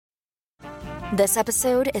This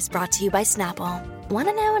episode is brought to you by Snapple. Want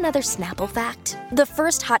to know another Snapple fact? The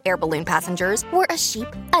first hot air balloon passengers were a sheep,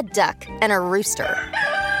 a duck, and a rooster.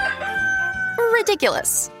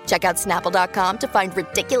 Ridiculous. Check out Snapple.com to find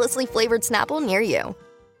ridiculously flavored Snapple near you.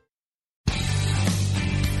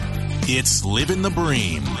 It's Living the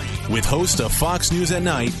Bream with host of Fox News at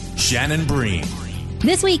Night, Shannon Bream.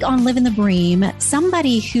 This week on Living the Bream,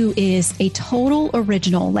 somebody who is a total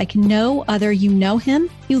original, like no other. You know him,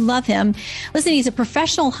 you love him. Listen, he's a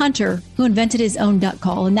professional hunter who invented his own duck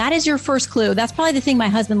call. And that is your first clue. That's probably the thing my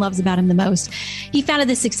husband loves about him the most. He founded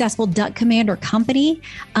this successful duck commander company.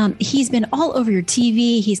 He's been all over your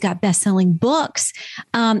TV. He's got best-selling books.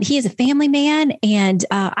 He is a family man. And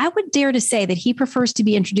I would dare to say that he prefers to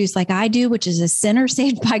be introduced like I do, which is a sinner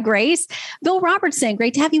saved by grace. Bill Robertson,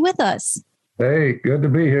 great to have you with us. Hey, good to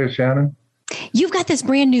be here, Shannon. You've got this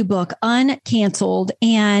brand new book, Uncancelled,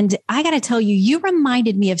 and I got to tell you, you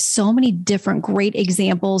reminded me of so many different great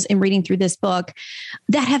examples in reading through this book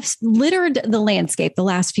that have littered the landscape the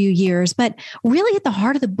last few years. But really at the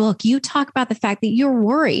heart of the book, you talk about the fact that you're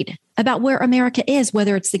worried about where America is,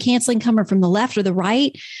 whether it's the canceling coming from the left or the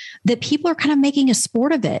right, that people are kind of making a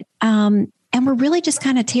sport of it. And we're really just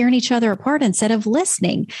kind of tearing each other apart instead of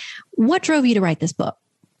listening. What drove you to write this book?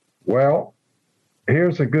 Well,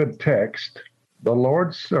 here's a good text. The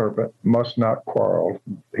Lord's servant must not quarrel.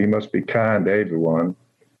 He must be kind to everyone,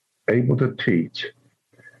 able to teach.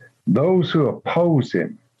 Those who oppose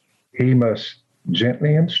him, he must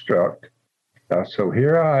gently instruct. So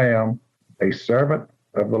here I am, a servant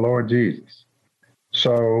of the Lord Jesus.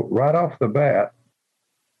 So right off the bat,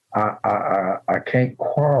 I can't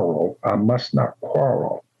quarrel. I must not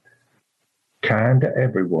quarrel. Kind to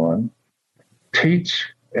everyone, teach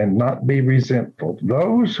and not be resentful.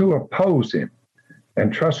 Those who oppose him,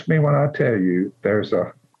 and trust me when I tell you, there's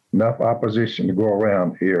enough opposition to go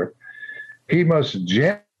around here. He must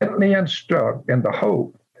gently instruct in the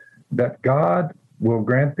hope that God will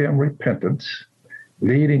grant them repentance,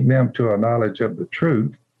 leading them to a knowledge of the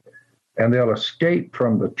truth, and they'll escape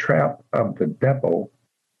from the trap of the devil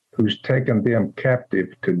who's taken them captive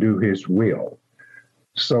to do his will.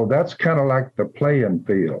 So that's kind of like the playing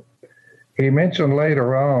field. He mentioned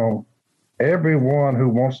later on, everyone who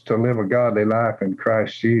wants to live a godly life in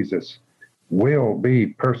Christ Jesus will be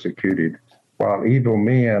persecuted, while evil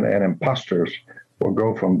men and impostors will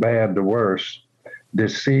go from bad to worse,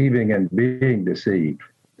 deceiving and being deceived.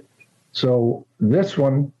 So this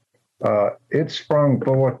one, it sprung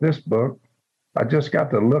forth, this book. I just got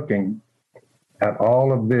to looking at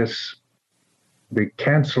all of this, the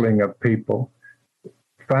canceling of people,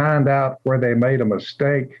 find out where they made a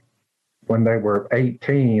mistake when they were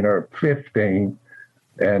 18 or 15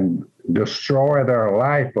 and destroy their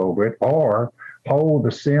life over it, or hold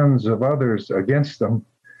the sins of others against them.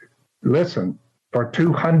 Listen, for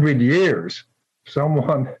 200 years,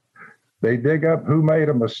 they dig up who made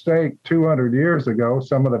a mistake 200 years ago,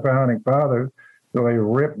 some of the founding fathers, so they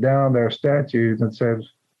ripped down their statues and says,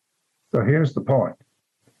 so here's the point.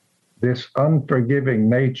 This unforgiving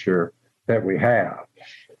nature that we have.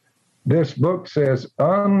 This book says,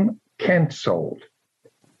 Uncancelled,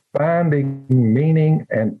 finding meaning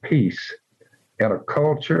and peace in a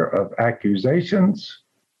culture of accusations,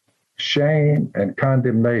 shame, and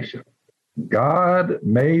condemnation. God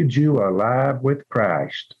made you alive with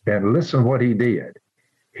Christ, and listen what he did.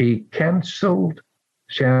 He canceled,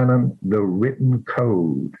 Shannon, the written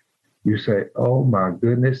code. You say, oh my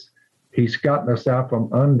goodness, he's gotten us out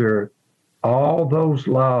from under all those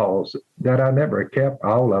laws that I never kept,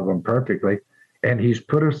 all of them perfectly. And he's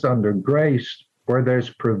put us under grace where there's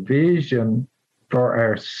provision for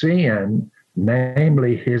our sin,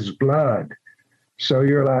 namely his blood. So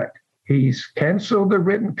you're like, he's canceled the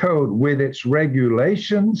written code with its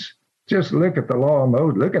regulations. Just look at the law of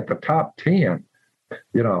Moses. Look at the top 10.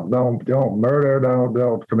 You know, don't murder,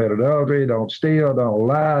 don't commit adultery, don't steal, don't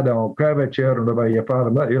lie, don't covet children of your father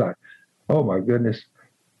and mother. You're like, oh my goodness.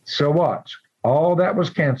 So what? All that was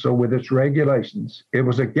canceled with its regulations. It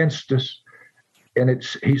was against us. And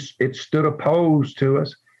it stood opposed to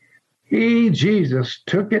us. Jesus,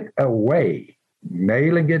 took it away,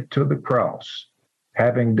 nailing it to the cross,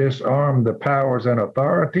 having disarmed the powers and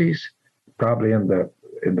authorities, probably in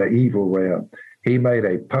the evil realm. He made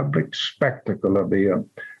a public spectacle of them,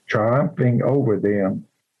 triumphing over them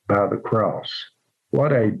by the cross.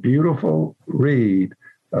 What a beautiful read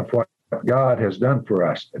of what God has done for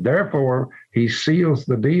us. Therefore, he seals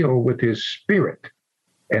the deal with his Spirit,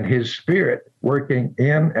 and his Spirit working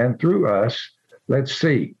in and through us. Let's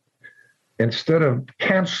see. Instead of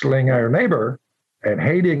canceling our neighbor and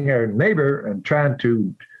hating our neighbor and trying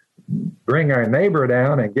to bring our neighbor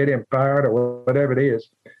down and get him fired or whatever it is.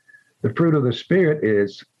 The fruit of the Spirit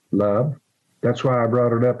is love. That's why I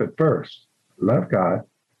brought it up at first. Love God,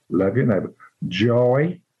 love your neighbor.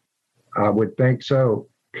 Joy, I would think so.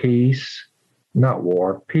 Peace, not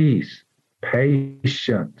war, peace.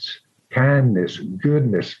 Patience, kindness,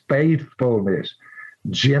 goodness, faithfulness,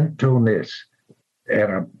 gentleness,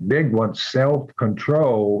 and a big one,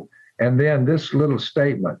 self-control. And then this little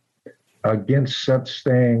statement, against such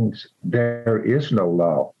things, there is no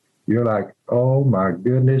law. You're like, oh my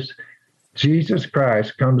goodness, Jesus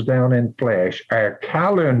Christ comes down in flesh. Our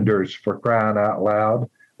calendars, for crying out loud,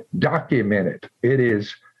 document it. It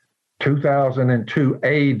is 2002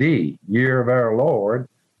 AD, year of our Lord.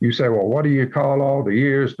 You say, well, what do you call all the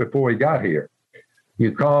years before he got here?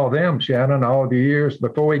 You call them, Shannon, all the years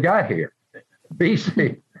before he got here.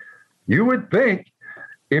 BC. You would think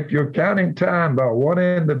if you're counting time by one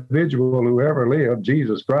individual who ever lived,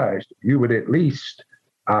 Jesus Christ, you would at least,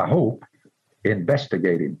 I hope,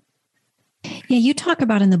 investigate him. Yeah, you talk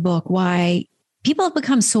about in the book why people have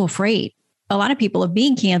become so afraid, a lot of people, of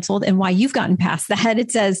being canceled, and why you've gotten past that.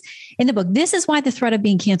 It says in the book, this is why the threat of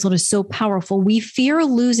being canceled is so powerful. We fear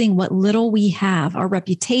losing what little we have, our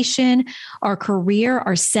reputation, our career,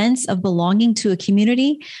 our sense of belonging to a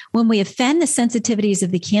community. When we offend the sensitivities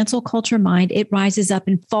of the cancel culture mind, it rises up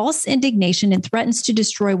in false indignation and threatens to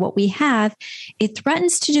destroy what we have. It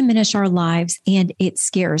threatens to diminish our lives, and it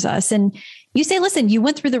scares us. And you say, listen, you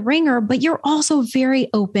went through the ringer, but you're also very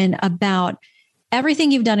open about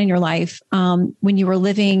everything you've done in your life when you were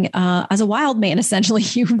living as a wild man, essentially,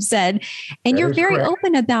 you've said. And you're very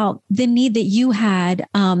open about the need that you had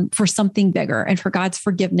for something bigger and for God's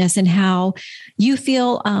forgiveness, and how you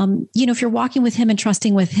feel, if you're walking with him and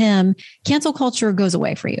trusting with him, cancel culture goes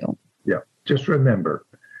away for you. Yeah. Just remember,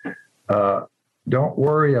 don't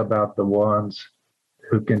worry about the ones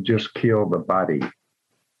who can just kill the body,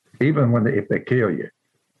 even if they kill you.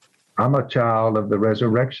 I'm a child of the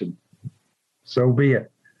resurrection. So be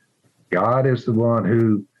it. God is the one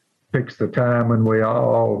who picks the time when we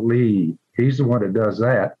all leave. He's the one that does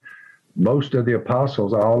that. Most of the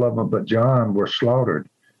apostles, all of them but John, were slaughtered.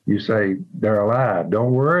 You say they're alive.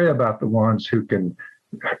 Don't worry about the ones who can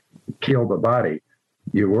kill the body.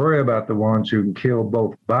 You worry about the ones who can kill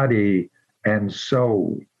both body and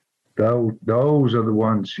soul. Those are the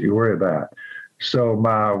ones you worry about. So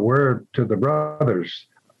my word to the brothers,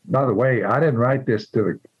 by the way, I didn't write this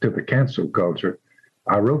to the cancel culture.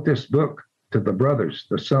 I wrote this book to the brothers,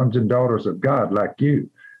 the sons and daughters of God like you.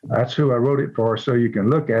 That's who I wrote it for, so you can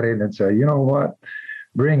look at it and say, you know what,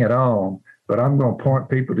 bring it on, but I'm going to point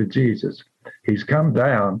people to Jesus. He's come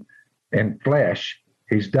down in flesh.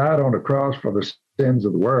 He's died on the cross for the sins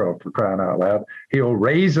of the world, for crying out loud. He'll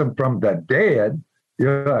raise them from the dead.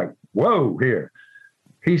 You're like, whoa, here.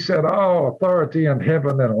 He said, all authority in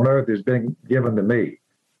heaven and on earth has been given to me.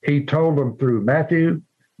 He told them through Matthew,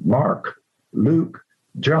 Mark, Luke,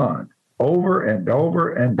 John, over and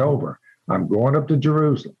over and over. I'm going up to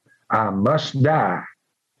Jerusalem. I must die,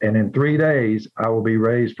 and in 3 days I will be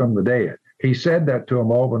raised from the dead. He said that to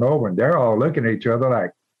them over and over, and they're all looking at each other like,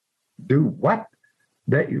 do what?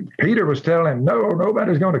 Peter was telling him, no,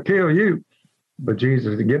 nobody's going to kill you. But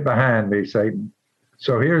Jesus said, get behind me, Satan.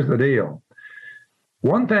 So here's the deal.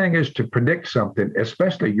 One thing is to predict something,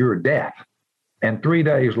 especially your death. And 3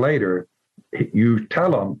 days later, you tell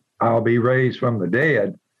them, I'll be raised from the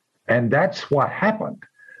dead. And that's what happened.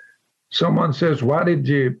 Someone says, why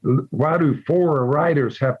do 4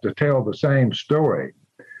 writers have to tell the same story?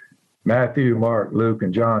 Matthew, Mark, Luke,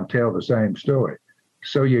 and John tell the same story.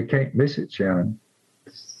 So you can't miss it, Shannon.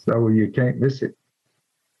 So you can't miss it.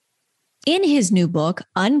 In his new book,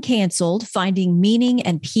 Uncancelled, Finding Meaning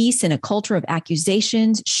and Peace in a Culture of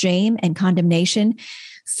Accusations, Shame, and Condemnation,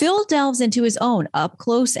 Phil delves into his own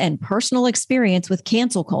up-close and personal experience with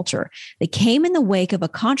cancel culture that came in the wake of a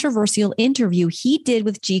controversial interview he did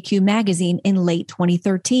with GQ magazine in late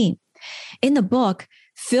 2013. In the book,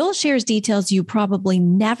 Phil shares details you probably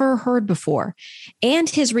never heard before, and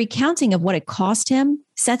his recounting of what it cost him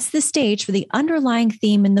sets the stage for the underlying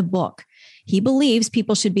theme in the book. He believes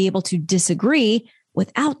people should be able to disagree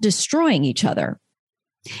without destroying each other.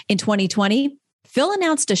 In 2020, Phil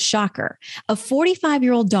announced a shocker. A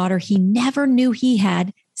 45-year-old daughter he never knew he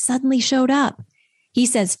had suddenly showed up. He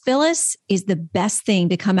says Phyllis is the best thing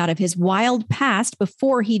to come out of his wild past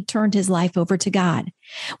before he'd turned his life over to God.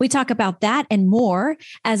 We talk about that and more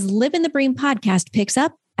as Live in the Bream podcast picks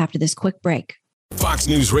up after this quick break. Fox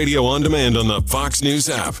News Radio on demand on the Fox News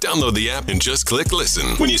app. Download the app and just click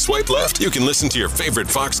listen. When you swipe left, you can listen to your favorite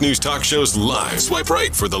Fox News talk shows live. Swipe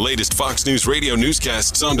right for the latest Fox News Radio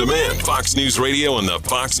newscasts on demand. Fox News Radio on the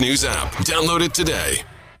Fox News app. Download it today.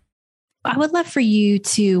 I would love for you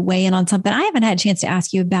to weigh in on something I haven't had a chance to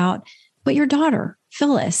ask you about, but your daughter,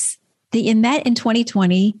 Phyllis, that you met in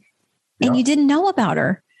 2020 and you didn't know about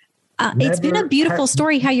her. It's been a beautiful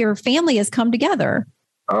story how your family has come together.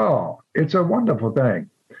 Oh, it's a wonderful thing.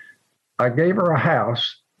 I gave her a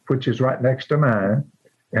house, which is right next to mine,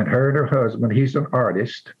 and her and her husband, he's an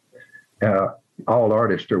artist. All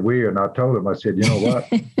artists are weird. And I told him, I said, you know what?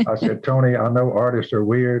 I said, Tony, I know artists are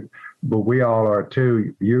weird, but we all are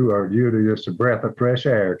too. You're just a breath of fresh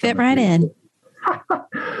air. Fit right in.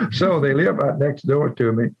 So they live right next door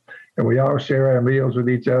to me, and we all share our meals with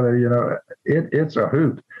each other. You know, it's a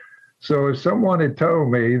hoot. So if someone had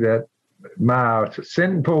told me that my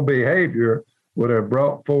sinful behavior would have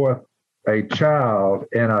brought forth a child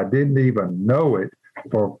and I didn't even know it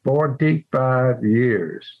for 45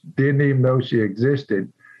 years, didn't even know she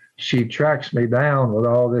existed. She tracks me down with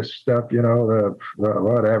all this stuff, you know,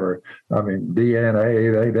 whatever. I mean,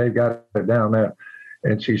 DNA, they got it down there.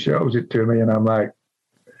 And she shows it to me, and I'm like,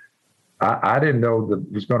 I didn't know that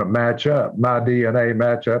it was going to match up, my DNA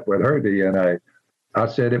match up with her DNA. I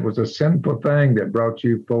said, it was a sinful thing that brought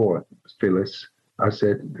you forth, Phyllis. I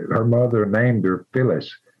said, her mother named her Phyllis.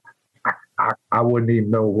 I wouldn't even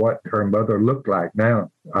know what her mother looked like now.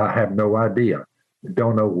 I have no idea.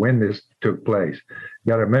 Don't know when this took place.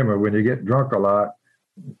 You got to remember, when you get drunk a lot,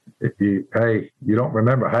 you don't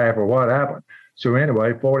remember half of what happened. So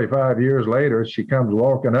anyway, 45 years later, she comes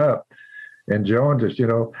walking up and joins us. You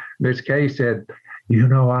know, Miss Kay said, you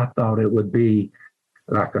know, I thought it would be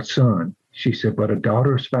like a son. She said, but a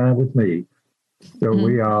daughter's fine with me. So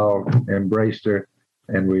we all embraced her,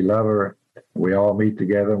 and we love her. We all meet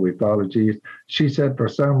together. We follow Jesus. She said for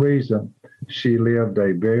some reason, she lived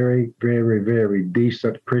a very, very, very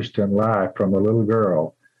decent Christian life from a little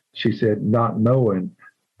girl. She said, not knowing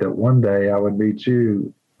that one day I would meet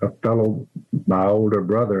you, a fellow, my older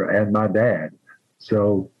brother, and my dad.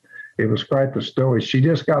 So it was quite the story. She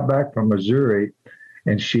just got back from Missouri,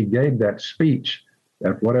 and she gave that speech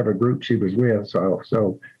at whatever group she was with.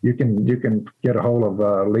 So you can get a hold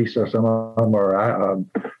of Lisa, some of them, or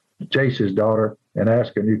Chase's daughter, and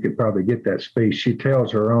ask them. You could probably get that speech. She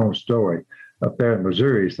tells her own story up there in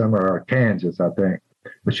Missouri, somewhere, or Kansas, I think.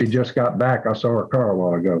 But she just got back. I saw her car a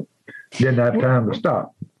while ago. Didn't have time to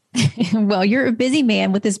stop. Well, you're a busy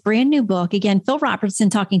man with this brand new book. Again, Phil Robertson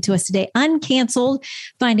talking to us today, Uncancelled,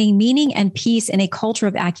 Finding Meaning and Peace in a Culture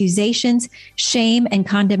of Accusations, Shame, and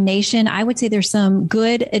Condemnation. I would say there's some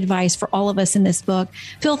good advice for all of us in this book.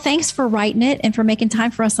 Phil, thanks for writing it and for making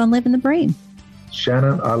time for us on Living the Bream.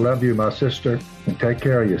 Shannon, I love you, my sister, and take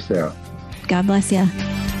care of yourself. God bless you.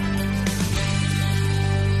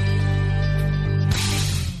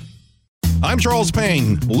 I'm Charles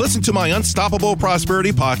Payne. Listen to my Unstoppable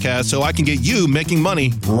Prosperity podcast so I can get you making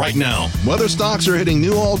money right now. Whether stocks are hitting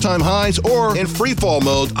new all-time highs or in free fall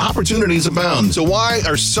mode, opportunities abound. So why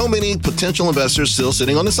are so many potential investors still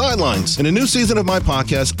sitting on the sidelines? In a new season of my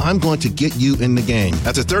podcast, I'm going to get you in the game.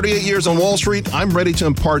 After 38 years on Wall Street, I'm ready to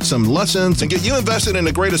impart some lessons and get you invested in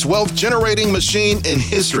the greatest wealth-generating machine in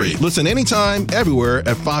history. Listen anytime, everywhere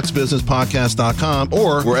at foxbusinesspodcast.com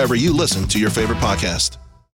or wherever you listen to your favorite podcast.